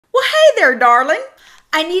there, darling.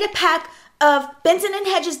 I need a pack of Benson &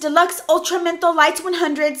 Hedges Deluxe Ultra Menthol Lights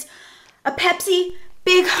 100s, a Pepsi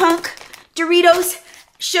Big Hunk, Doritos,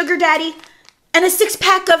 Sugar Daddy, and a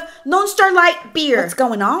 6-pack of Lone Star Light beer. What's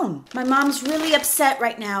going on? My mom's really upset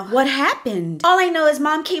right now. What happened? All I know is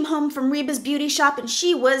Mom came home from Reba's beauty shop and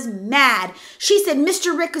she was mad. She said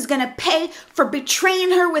Mr. Rick was gonna pay for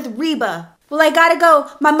betraying her with Reba. Well, I gotta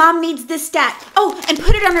go. My mom needs this stat. Oh, and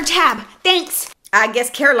put it on her tab. Thanks. I guess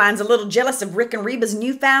Caroline's a little jealous of Rick and Reba's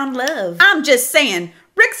newfound love. I'm just saying,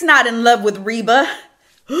 Rick's not in love with Reba.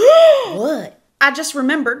 What? I just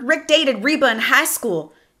remembered Rick dated Reba in high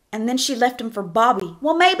school. And then she left him for Bobby.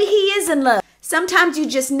 Well, maybe he is in love. Sometimes you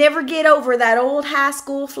just never get over that old high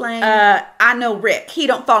school flame. I know Rick. He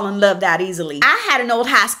don't fall in love that easily. I had an old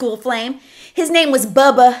high school flame. His name was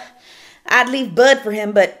Bubba. I'd leave Bud for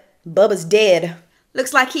him, but Bubba's dead.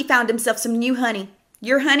 Looks like he found himself some new honey.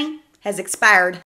 Your honey has expired.